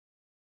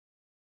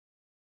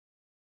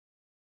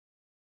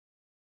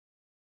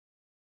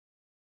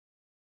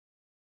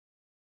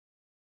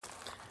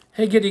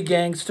Hey Gitty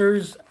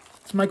gangsters,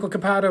 it's Michael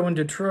Capato in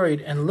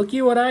Detroit, and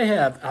looky what I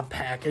have, a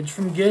package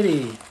from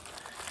Gitty.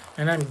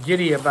 And I'm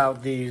giddy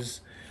about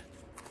these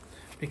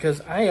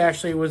because I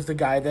actually was the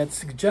guy that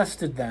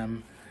suggested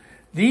them.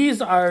 These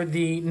are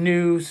the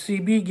new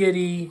CB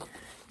Gitty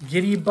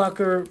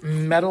Gittybucker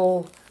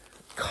metal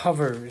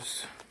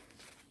covers.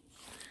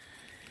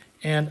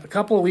 And a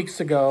couple of weeks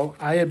ago,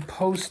 I had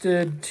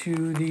posted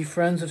to the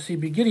Friends of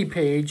CB Gitty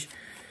page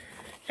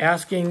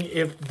asking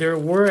if there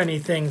were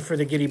anything for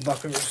the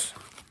Gittybuckers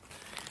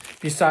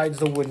besides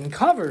the wooden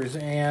covers.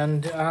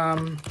 And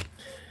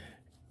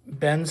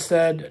Ben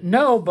said,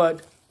 no,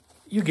 but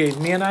you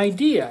gave me an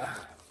idea.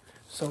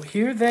 So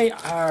here they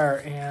are,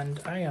 and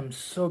I am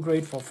so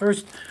grateful.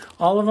 First,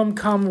 all of them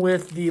come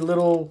with the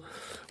little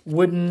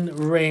wooden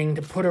ring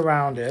to put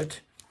around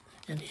it.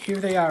 And here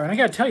they are. And I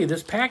got to tell you,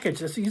 this package,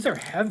 these are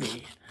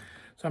heavy.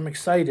 So I'm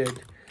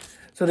excited.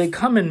 So they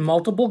come in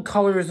multiple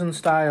colors and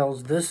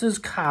styles. This is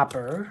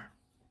copper.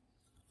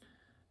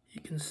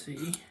 You can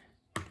see.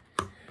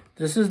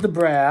 This is the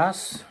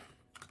brass.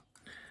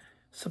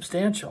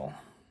 Substantial.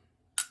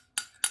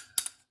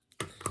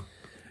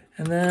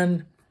 And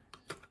then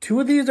two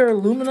of these are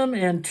aluminum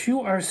and two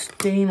are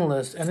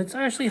stainless. And it's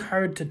actually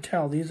hard to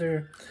tell.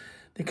 They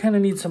kind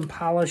of need some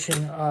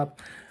polishing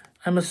up.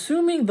 I'm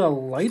assuming the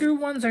lighter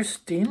ones are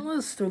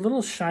stainless. They're a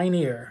little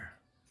shinier.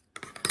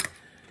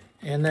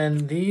 And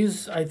then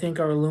these, I think,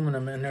 are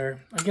aluminum. And they're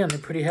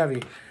pretty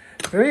heavy.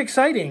 Very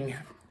exciting.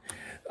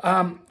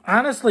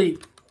 Honestly,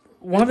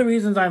 one of the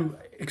reasons I'm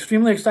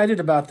extremely excited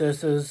about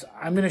this is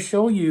I'm going to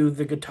show you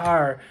the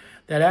guitar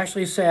that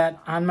actually sat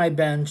on my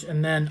bench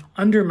and then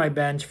under my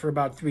bench for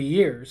about 3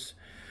 years.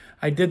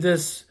 I did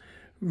this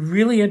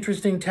really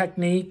interesting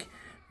technique,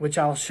 which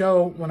I'll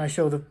show when I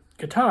show the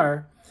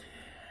guitar.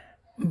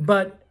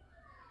 But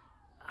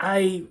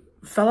I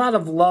fell out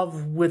of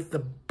love with the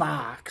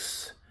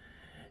box.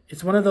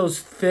 It's one of those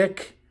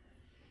thick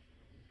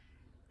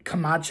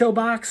Camacho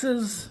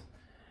boxes.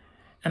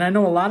 And I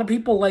know a lot of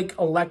people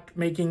like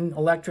making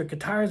electric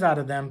guitars out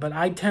of them, but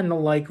I tend to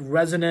like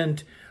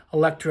resonant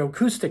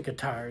electroacoustic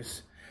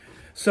guitars.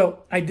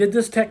 So I did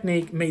this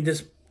technique, made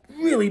this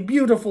really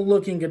beautiful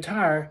looking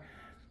guitar,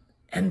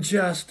 and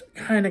just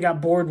kind of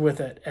got bored with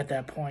it at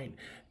that point.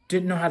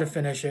 Didn't know how to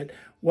finish it.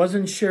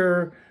 Wasn't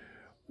sure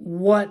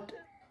what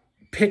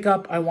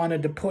pickup I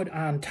wanted to put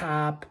on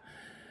top.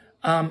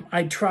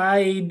 I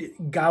tried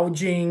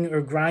gouging or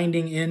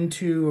grinding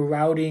into or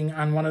routing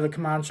on one of the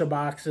Camacho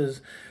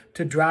boxes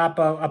to drop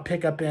a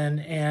pickup in,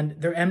 and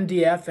their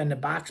MDF and the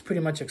box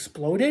pretty much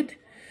exploded.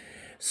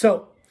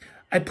 So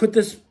I put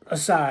this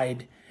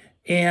aside,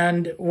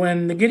 and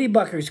when the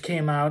Gittybuckers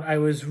came out, I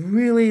was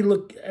really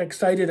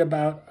excited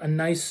about a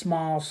nice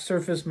small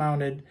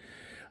surface-mounted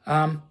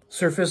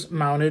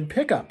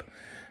pickup.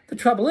 The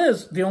trouble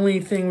is, the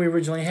only thing we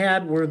originally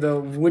had were the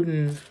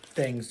wooden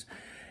things,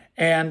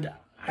 and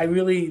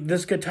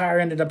this guitar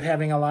ended up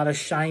having a lot of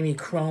shiny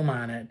chrome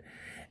on it,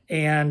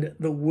 and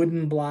the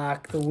wooden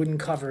block, the wooden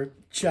cover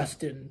just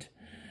didn't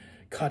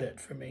cut it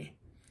for me.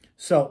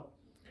 So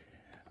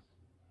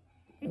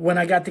when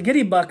I got the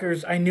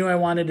Gittybuckers, I knew I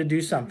wanted to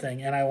do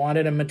something, and I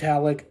wanted a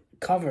metallic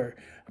cover,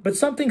 but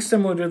something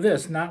similar to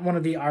this, not one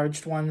of the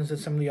arched ones that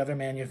some of the other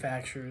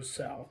manufacturers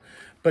sell,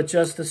 but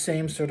just the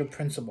same sort of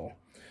principle.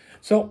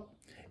 So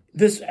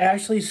this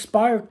actually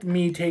sparked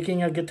me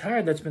taking a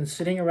guitar that's been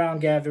sitting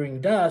around gathering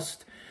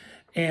dust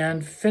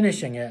and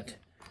finishing it.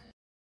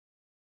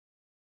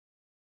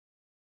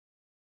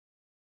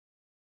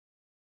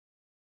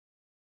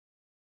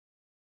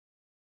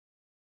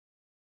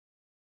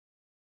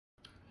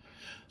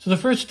 So the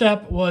first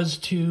step was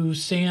to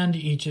sand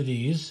each of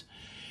these,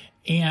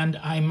 and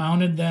I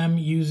mounted them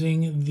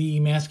using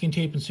the masking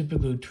tape and super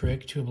glue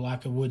trick to a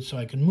block of wood so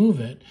I could move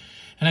it.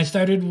 And I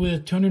started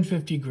with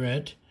 250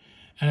 grit,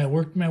 and I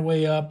worked my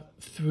way up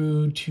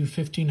through to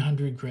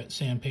 1500 grit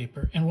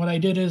sandpaper. And what I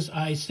did is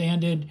I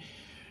sanded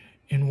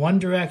in one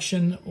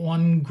direction,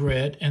 one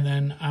grit, and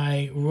then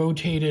I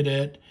rotated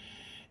it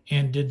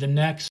and did the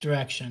next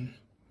direction.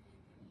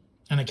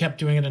 And I kept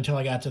doing it until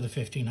I got to the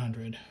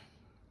 1500.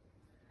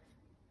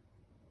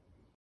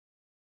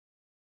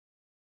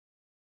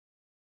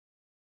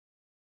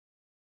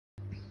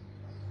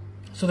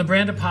 So the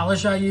brand of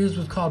polish I used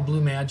was called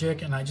Blue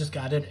Magic, and I just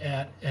got it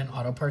at an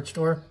auto parts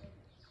store.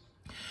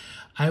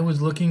 I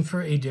was looking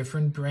for a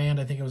different brand.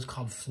 I think it was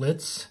called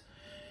Flitz,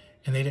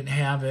 and they didn't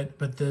have it,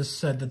 but this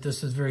said that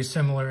this is very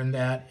similar in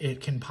that it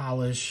can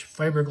polish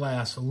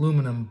fiberglass,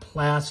 aluminum,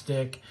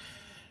 plastic,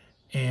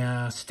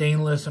 and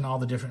stainless, and all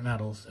the different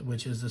metals,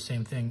 which is the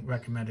same thing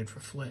recommended for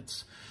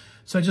Flitz.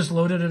 So I just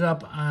loaded it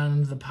up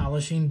on the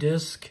polishing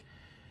disc,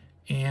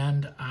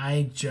 and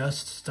I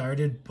just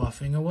started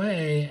buffing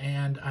away,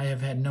 and I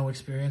have had no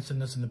experience in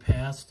this in the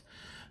past.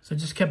 So I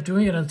just kept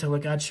doing it until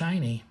it got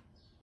shiny.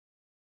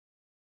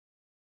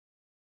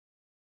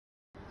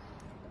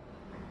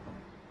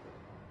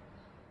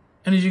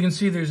 And as you can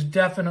see, there's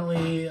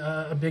definitely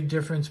a big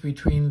difference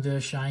between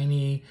the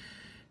shiny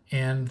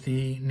and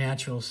the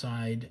natural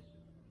side.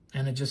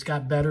 And it just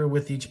got better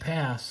with each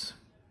pass.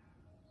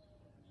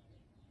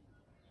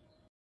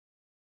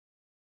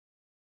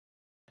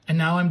 And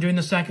now I'm doing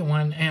the second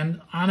one,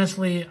 and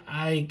honestly,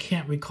 I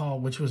can't recall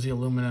which was the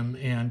aluminum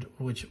and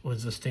which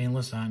was the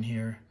stainless on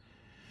here.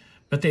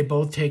 But they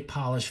both take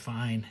polish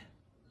fine.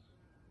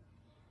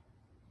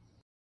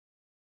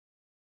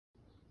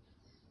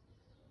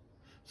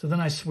 So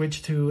then I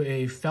switched to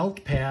a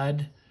felt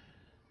pad,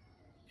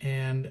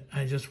 and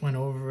I just went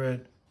over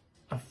it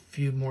a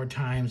few more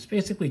times,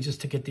 basically just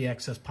to get the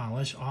excess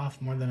polish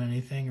off more than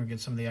anything, or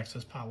get some of the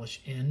excess polish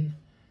in.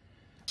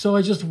 So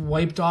I just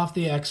wiped off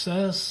the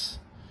excess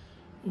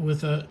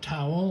with a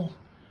towel,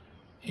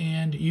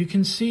 and you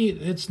can see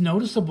it's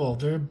noticeable.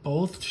 They're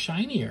both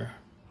shinier.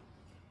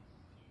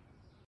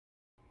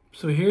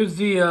 So here's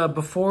the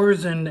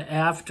befores and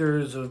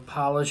afters of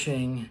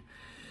polishing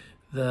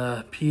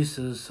the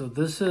pieces. So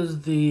this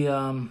is the,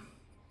 I'm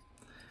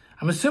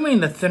assuming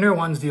the thinner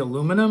one's the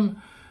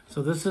aluminum.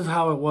 So this is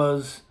how it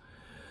was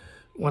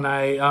when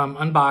I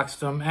unboxed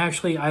them.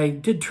 Actually, I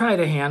did try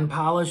to hand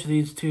polish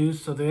these two,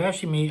 so they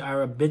actually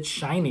are a bit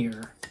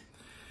shinier.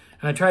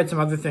 And I tried some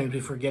other things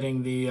before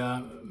getting the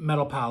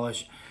metal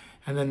polish.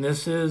 And then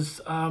this is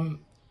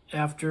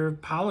after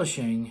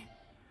polishing.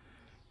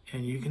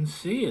 And you can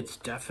see it's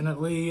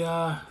definitely,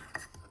 I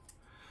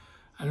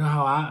don't know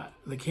how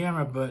the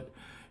camera, but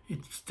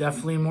it's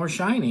definitely more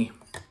shiny.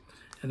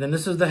 And then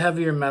this is the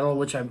heavier metal,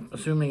 which I'm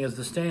assuming is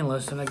the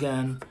stainless. And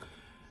again,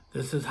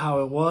 this is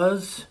how it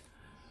was,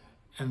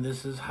 and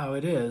this is how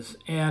it is.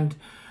 And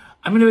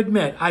I'm going to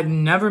admit, I've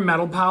never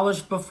metal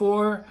polished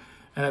before,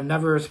 and I've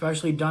never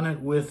especially done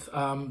it with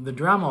the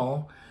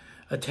Dremel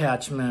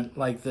attachment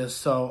like this.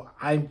 So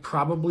I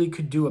probably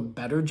could do a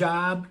better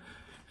job.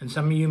 And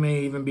some of you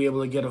may even be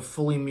able to get a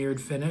fully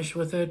mirrored finish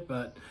with it,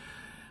 but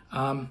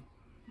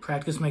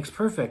practice makes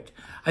perfect.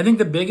 I think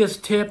the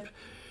biggest tip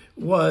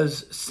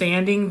was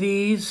sanding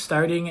these,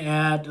 starting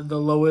at the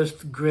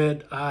lowest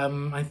grit,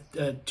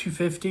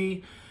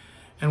 250,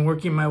 and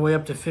working my way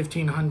up to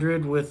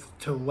 1500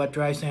 to wet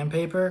dry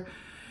sandpaper,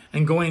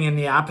 and going in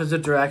the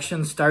opposite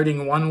direction,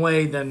 starting one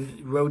way,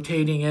 then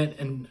rotating it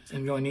and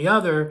going the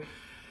other.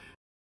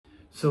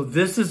 So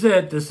this is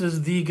it. This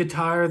is the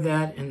guitar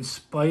that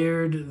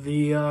inspired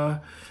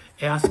the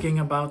asking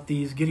about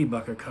these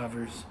Gitybucker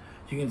covers.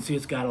 You can see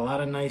it's got a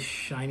lot of nice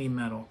shiny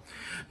metal.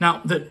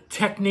 Now the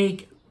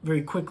technique,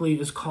 very quickly,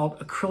 is called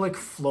acrylic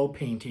flow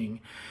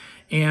painting.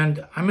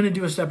 And I'm going to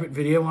do a separate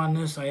video on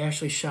this. I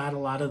actually shot a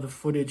lot of the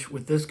footage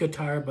with this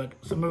guitar, but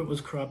some of it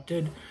was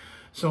corrupted.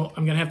 So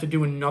I'm going to have to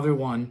do another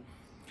one.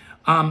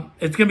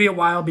 It's going to be a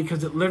while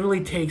because it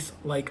literally takes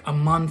like a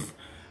month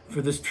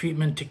for this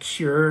treatment to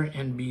cure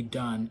and be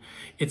done.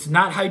 It's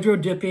not hydro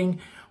dipping.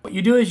 What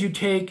you do is you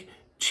take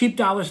cheap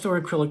dollar store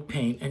acrylic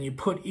paint and you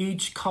put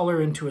each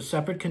color into a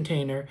separate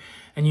container,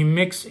 and you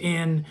mix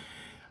in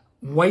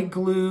white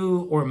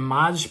glue or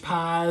Mod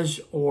Podge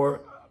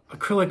or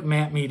acrylic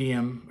matte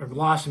medium or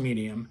gloss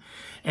medium,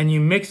 and you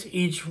mix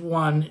each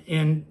one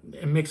in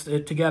and mix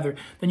it together.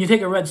 Then you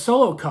take a red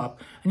Solo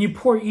cup and you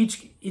pour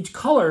each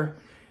color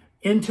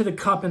into the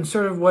cup in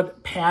sort of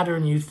what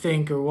pattern you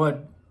think or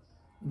what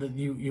that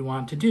you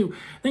want to do.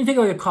 Then you take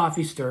like a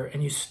coffee stir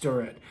and you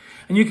stir it.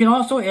 And you can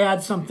also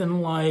add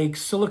something like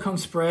silicone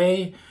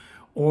spray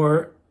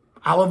or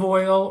olive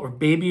oil or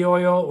baby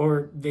oil,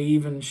 or they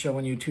even show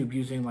on YouTube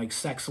using like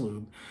sex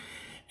lube,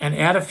 and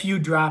add a few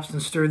drops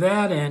and stir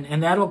that in,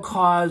 and that'll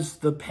cause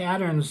the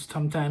patterns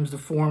sometimes to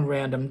form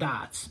random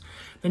dots.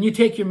 Then you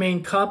take your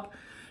main cup,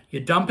 you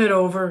dump it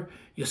over,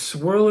 you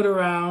swirl it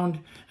around,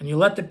 and you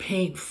let the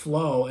paint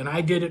flow. And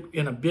I did it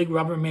in a big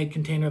Rubbermaid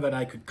container that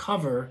I could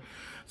cover,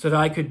 so that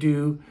I could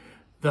do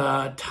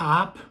the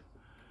top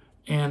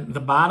and the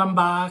bottom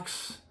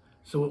box,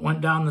 so it went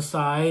down the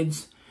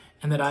sides,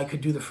 and that I could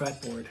do the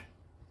fretboard.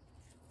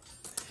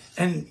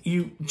 And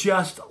you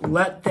just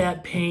let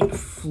that paint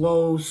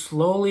flow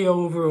slowly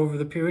over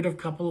the period of a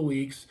couple of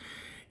weeks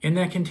in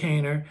that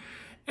container,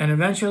 and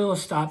eventually it'll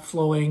stop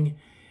flowing,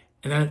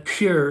 and then it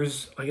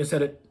cures. Like I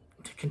said, it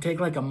can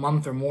take like a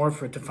month or more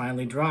for it to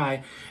finally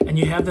dry, and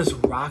you have this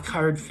rock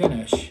hard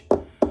finish.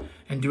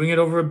 And doing it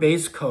over a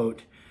base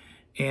coat,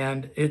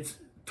 and it's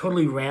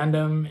totally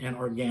random and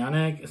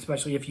organic,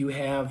 especially if you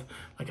have,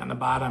 like on the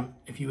bottom,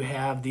 if you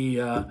have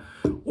the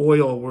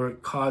oil where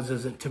it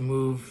causes it to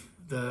move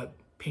the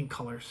paint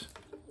colors.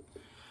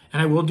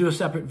 And I will do a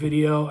separate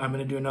video. I'm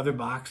going to do another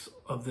box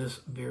of this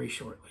very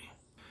shortly.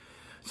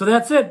 So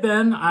that's it,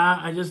 Ben.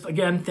 I just,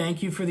 again,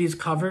 thank you for these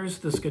covers.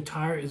 This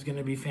guitar is going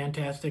to be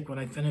fantastic when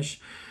I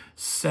finish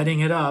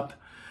setting it up.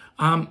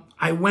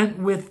 I went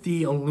with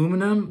the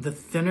aluminum, the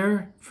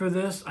thinner for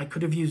this. I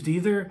could have used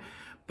either,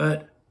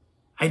 but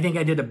I think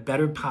I did a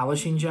better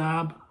polishing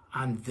job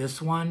on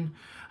this one.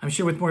 I'm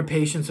sure with more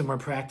patience and more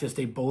practice,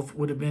 they both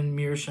would have been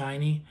mirror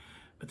shiny,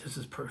 but this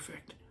is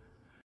perfect.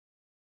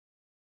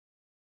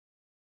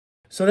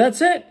 So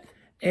that's it.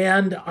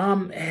 And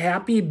I'm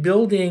happy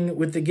building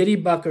with the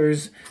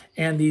Gitybuckers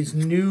and these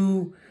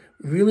new,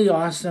 really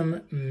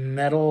awesome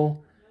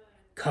metal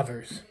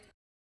covers.